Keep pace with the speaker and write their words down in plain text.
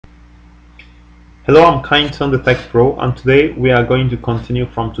Hello, I'm Kindson, the Tech Pro, and today we are going to continue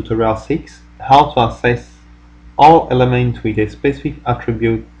from tutorial 6, how to access all elements with a specific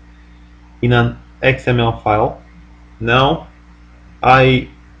attribute in an XML file. Now, I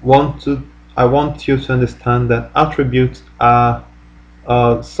want you to understand that attributes are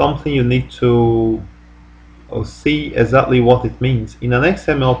something you need to see exactly what it means. In an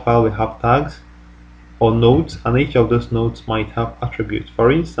XML file, we have tags or nodes, and each of those nodes might have attributes.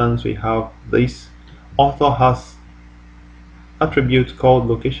 For instance, we have this author has attribute called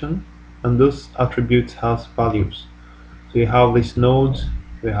location, and those attributes has values. So we have this node,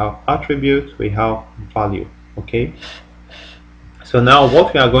 we have attribute, we have value. Okay, so now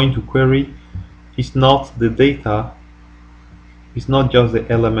what we are going to query is not the data, it's not just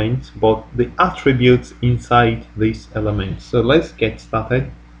the elements, but the attributes inside these elements. So let's get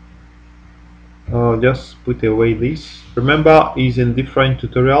started. Just put away this. Remember, is in different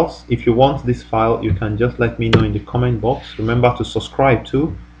tutorials. If you want this file, you can just let me know in the comment box. Remember to subscribe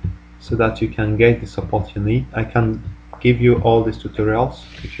too, so that you can get the support you need. I can give you all these tutorials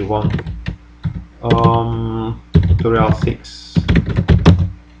if you want. Tutorial 6.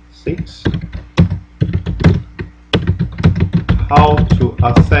 How to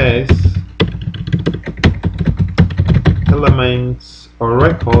access elements or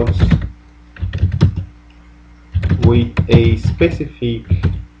records with a specific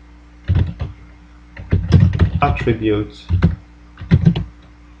attribute.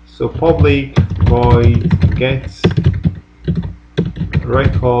 So public void get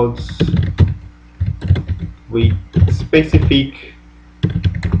records with specific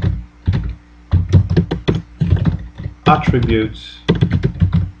attributes.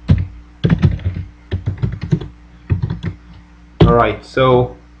 Alright,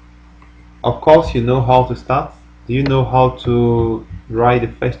 so of course you know how to start. Do you know how to write the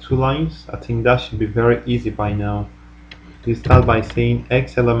first two lines? I think that should be very easy by now. You start by saying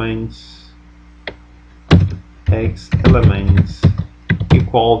x elements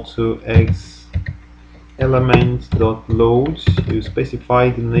equal to x elements dot load. You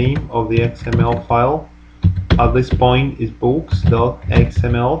specify the name of the XML file. At this point is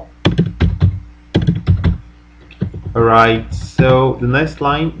books.xml. Alright, so the next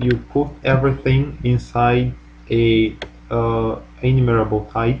line you put everything inside a enumerable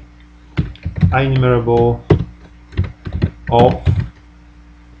type. Enumerable of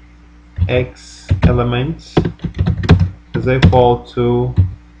x elements is equal to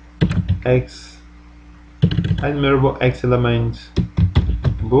x enumerable x element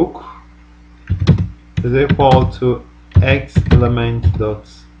book is equal to x element dot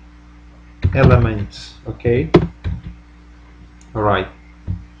elements. Okay, all right,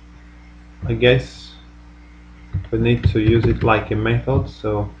 I guess we need to use it like a method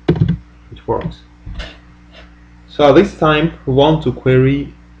so it works. So at this time we want to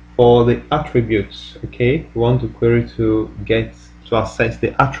query for the attributes. Okay, we want to query to access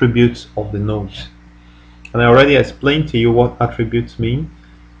the attributes of the nodes, and I already explained to you what attributes mean.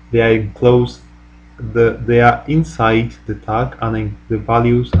 They are enclosed, they are inside the tag, and the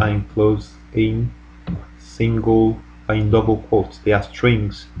values are enclosed in double quotes. They are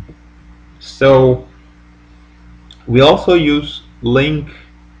strings. So we also use Linq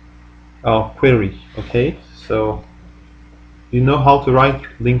query. Okay, so you know how to write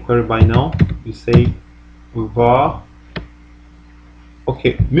Linq query by now. You say var.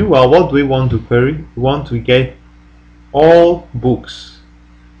 Okay, meanwhile, what do we want to query? We want to get all books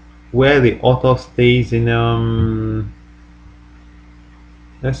where the author stays in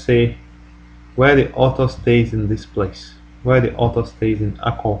let's say where the author stays in this place, where the author stays in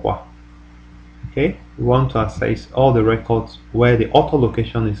Akokwa. Okay, we want to access all the records where the author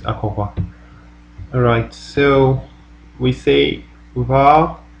location is Akokwa. Alright, so we say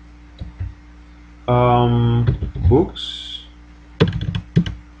var books,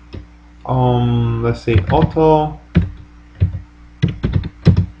 let's say author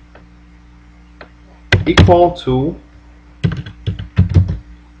equal to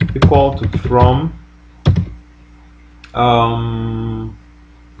from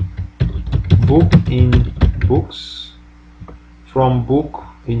book in books, from book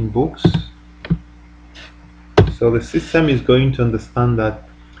in books. So the system is going to understand that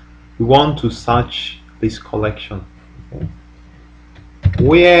we want to search this collection. Okay,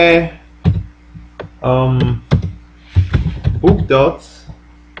 where book dots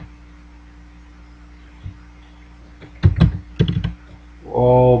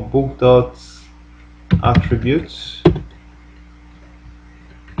or book dots attributes.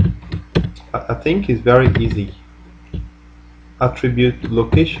 I think it's very easy. Attribute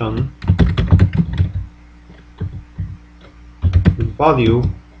location value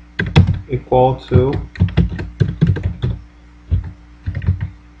equal to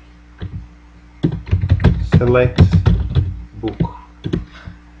select book.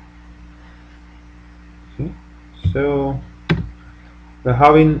 Okay, so we're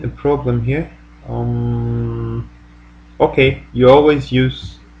having a problem here. Okay, you always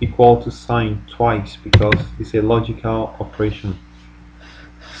use equal to sign twice because it's a logical operation.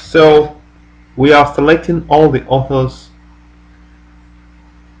 So we are selecting all the authors.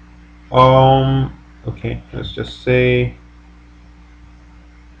 Okay, let's just say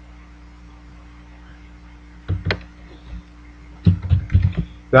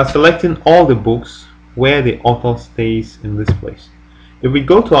we are selecting all the books where the author stays in this place. If we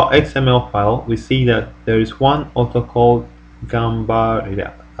go to our XML file, we see that there is one author called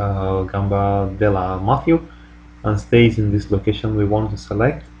Gambardella Matthew and stays in this location we want to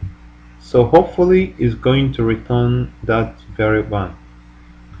select. So hopefully it's going to return that variable.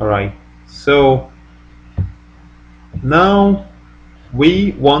 Alright, so now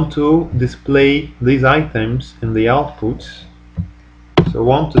we want to display these items in the output. So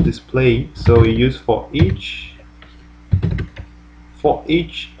want to display, so we use for each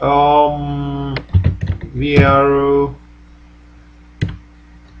VRO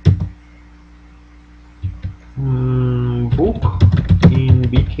book in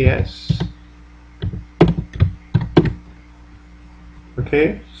BKS.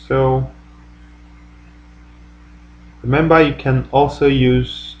 Okay, so remember you can also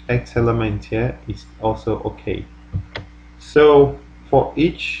use X element here, it's also okay. So for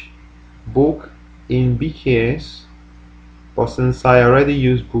each book in BKS, but since I already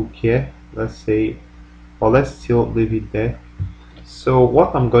use book here, let's say, or let's still leave it there. So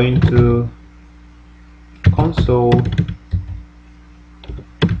what I'm going to console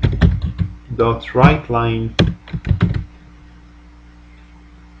dot write line,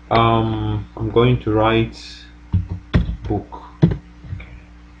 I'm going to write book.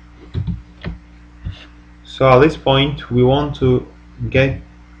 So at this point we want to get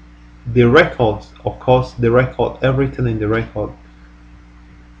the records, of course the record, everything in the record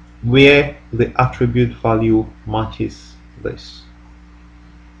where the attribute value matches this.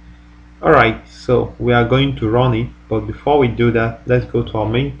 Alright, so we are going to run it, but before we do that, let's go to our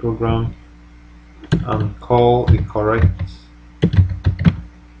main program and call the correct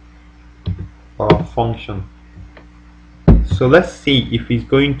function. So let's see if it's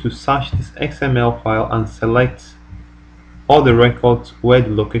going to search this XML file and select all the records where the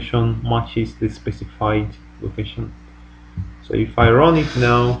location matches the specified location. So if I run it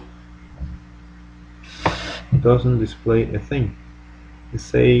now, it doesn't display a thing. It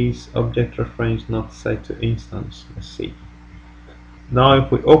says object reference not set to instance. Let's see. Now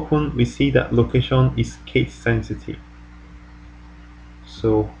if we open, we see that location is case sensitive.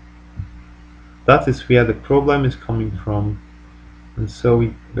 So that is where the problem is coming from, and so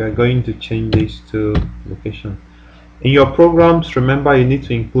we are going to change this to location. In your programs, remember you need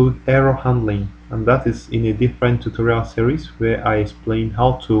to include error handling, and that is in a different tutorial series where I explain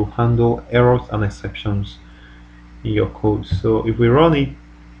how to handle errors and exceptions in your code. So if we run it,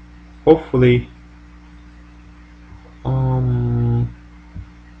 hopefully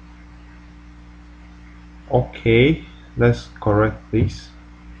okay, let's correct this.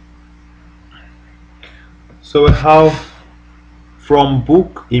 So we have from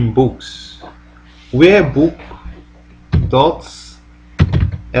book in books, where book dots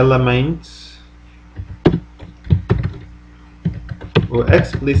elements will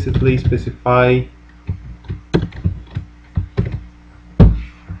explicitly specify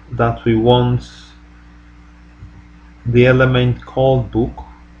that we want the element called book.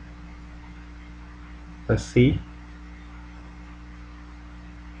 Let's see.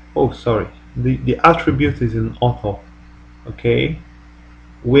 Oh, sorry, the attribute is in author. Okay,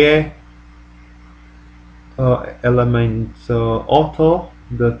 where element author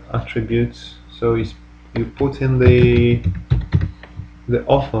that attributes, so is you put in the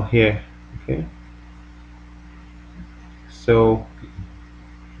author here. Okay, so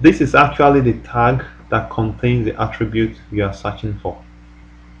this is actually the tag that contains the attribute you are searching for.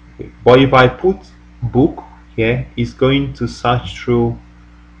 Okay. But if I put book here, it's going to search through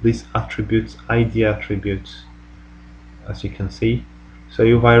this attributes, ID attributes, as you can see. So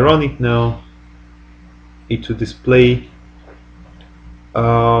if I run it now, it will display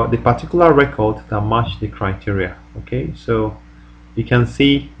the particular record that match the criteria. Okay, so you can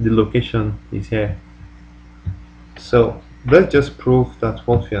see the location is here. So let's just prove that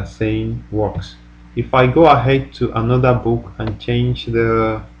what we are saying works. If I go ahead to another book and change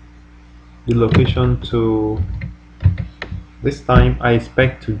the location to This time I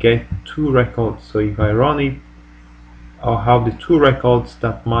expect to get two records, so if I run it, I'll have the two records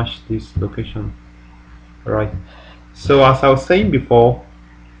that match this location. Alright, so as I was saying before,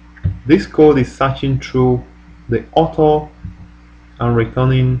 this code is searching through the author and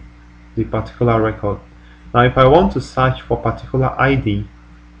returning the particular record. Now if I want to search for particular ID,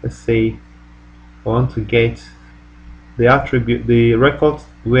 let's say I want to get the attribute, the record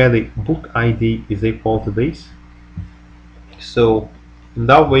where the book ID is equal to this. So in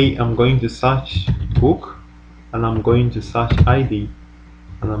that way I'm going to search book and I'm going to search ID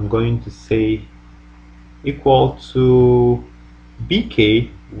and I'm going to say equal to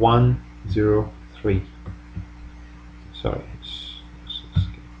BK103. Sorry,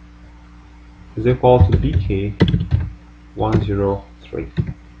 is equal to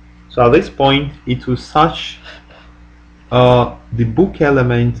BK103. So at this point it will search the book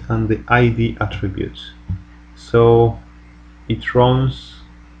element and the ID attribute. So it runs,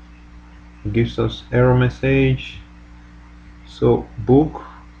 gives us error message. So book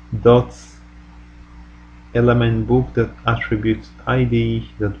dot element book dot attribute ID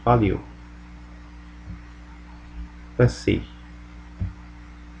dot value. Let's see.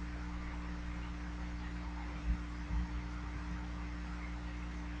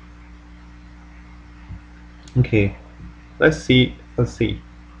 Okay, let's see.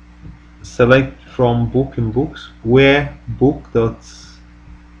 Select from book in books where book dot.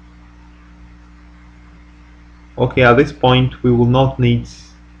 Okay, at this point we will not need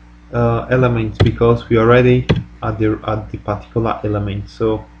elements because we are already at the particular element.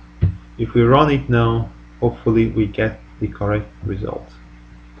 So if we run it now, hopefully we get the correct result.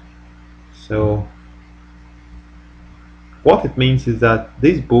 So what it means is that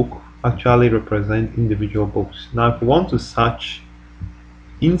this book actually represents individual books. Now if we want to search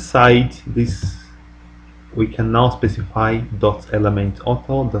inside this, we can now specify dot element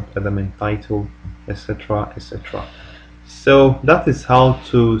author, dot element title, etc, etc. So that is how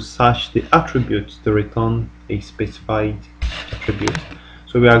to search the attributes to return a specified attribute.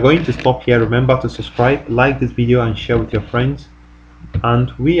 So we are going to stop here. Remember to subscribe, like this video and share with your friends,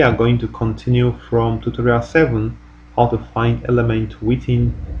 and we are going to continue from tutorial 7, how to find element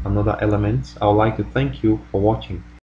within another element. I would like to thank you for watching.